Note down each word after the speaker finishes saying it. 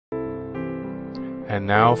And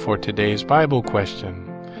now for today's Bible question.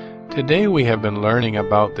 Today we have been learning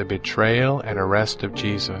about the betrayal and arrest of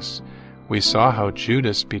Jesus. We saw how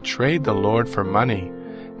Judas betrayed the Lord for money,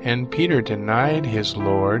 and Peter denied his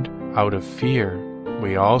Lord out of fear.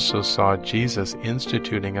 We also saw Jesus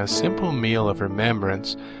instituting a simple meal of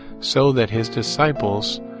remembrance so that his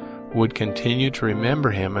disciples would continue to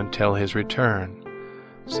remember him until his return.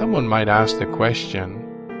 Someone might ask the question,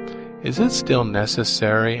 is it still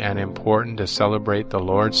necessary and important to celebrate the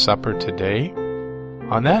Lord's Supper today?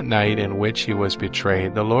 On that night in which he was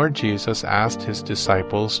betrayed, the Lord Jesus asked his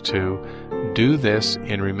disciples to do this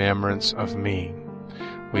in remembrance of me.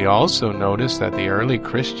 We also notice that the early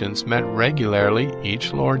Christians met regularly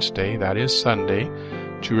each Lord's Day, that is Sunday,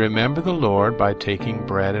 to remember the Lord by taking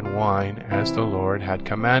bread and wine as the Lord had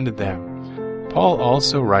commanded them. Paul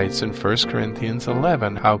also writes in 1 Corinthians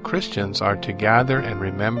 11 how Christians are to gather and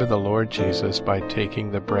remember the Lord Jesus by taking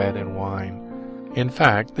the bread and wine. In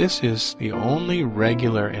fact, this is the only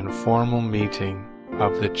regular and formal meeting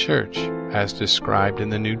of the church as described in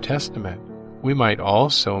the New Testament. We might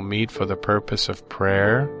also meet for the purpose of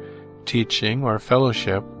prayer, teaching, or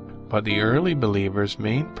fellowship, but the early believers'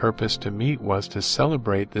 main purpose to meet was to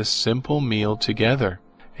celebrate this simple meal together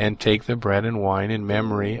and take the bread and wine in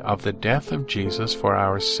memory of the death of Jesus for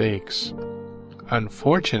our sakes.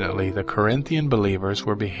 Unfortunately, the Corinthian believers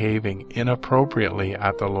were behaving inappropriately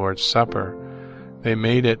at the Lord's Supper. They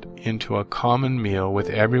made it into a common meal with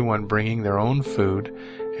everyone bringing their own food,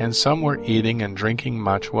 and some were eating and drinking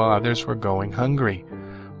much while others were going hungry.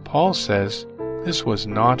 Paul says this was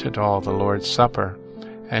not at all the Lord's Supper,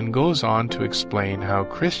 and goes on to explain how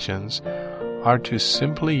Christians are to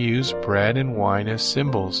simply use bread and wine as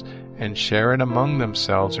symbols and share it among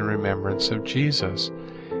themselves in remembrance of Jesus.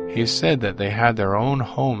 He said that they had their own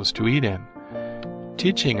homes to eat in,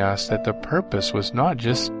 teaching us that the purpose was not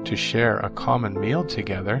just to share a common meal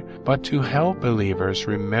together, but to help believers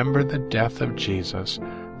remember the death of Jesus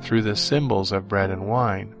through the symbols of bread and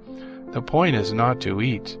wine. The point is not to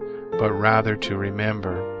eat, but rather to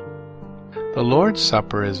remember. The Lord's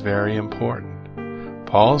Supper is very important.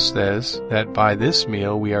 Paul says that by this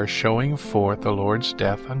meal we are showing forth the Lord's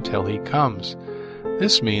death until he comes.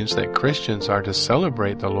 This means that Christians are to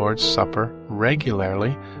celebrate the Lord's Supper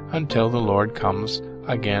regularly until the Lord comes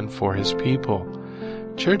again for his people.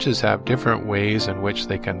 Churches have different ways in which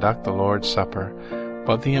they conduct the Lord's Supper,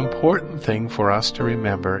 but the important thing for us to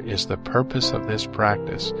remember is the purpose of this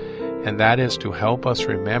practice, and that is to help us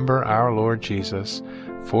remember our Lord Jesus,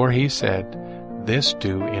 for he said, "This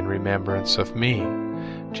do in remembrance of me."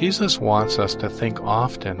 Jesus wants us to think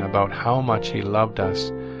often about how much he loved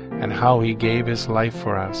us and how he gave his life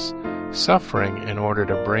for us, suffering in order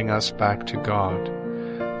to bring us back to God.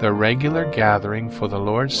 The regular gathering for the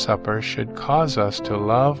Lord's Supper should cause us to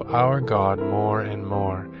love our God more and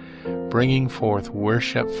more, bringing forth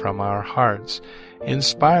worship from our hearts,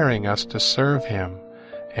 inspiring us to serve him,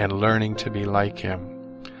 and learning to be like him.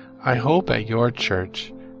 I hope at your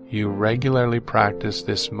church you regularly practice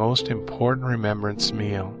this most important remembrance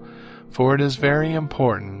meal, for it is very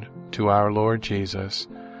important to our Lord Jesus,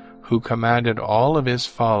 who commanded all of his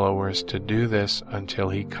followers to do this until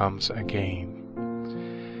he comes again.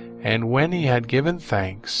 And when he had given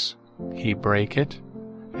thanks, he brake it,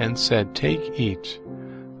 and said, "Take, eat.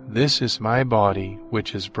 This is my body,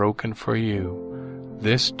 which is broken for you.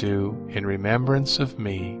 This do in remembrance of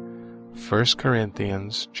me." 1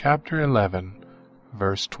 Corinthians chapter 11,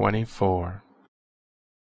 verse 24.